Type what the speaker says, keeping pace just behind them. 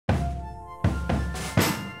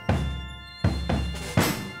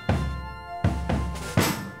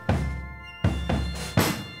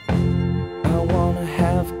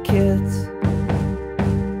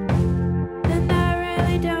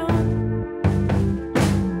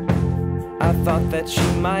I thought that she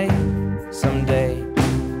might someday,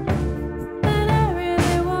 but I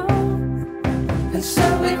really won't. and so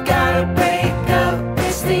we've gotta break up.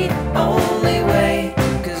 It's the only way,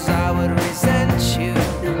 'cause I would resent you.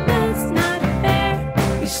 And that's not fair.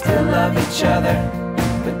 We still love each other,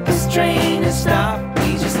 but this train has stopped.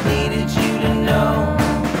 We just needed you to know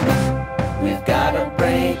we've gotta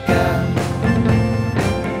break up.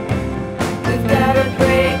 We've gotta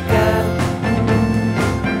break up.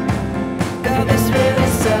 God, this really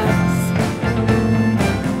sucks.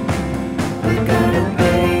 We've gotta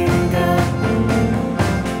break up.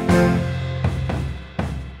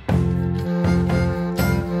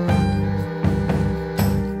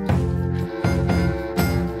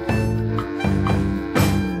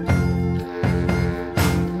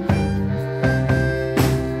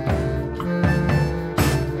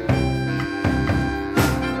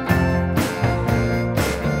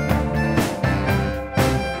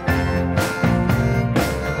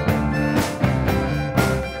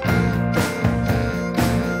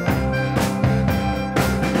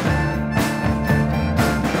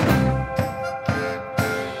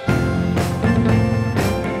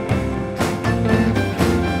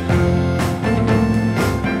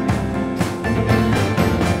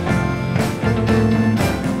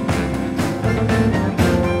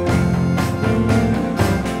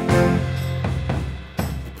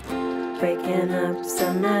 Breaking up's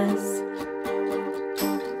a mess.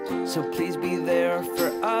 So please be there for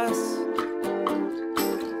us.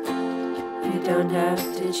 You don't have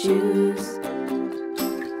to choose.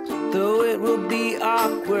 Though it will be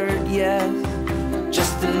awkward, yes.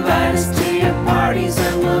 Just invite us to your parties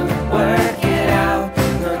and we'll work it out.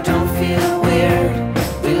 No, don't feel weird.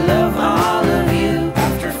 We love all of you.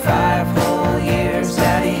 After 5 whole years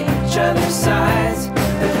at each other's sides,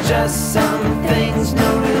 there's just some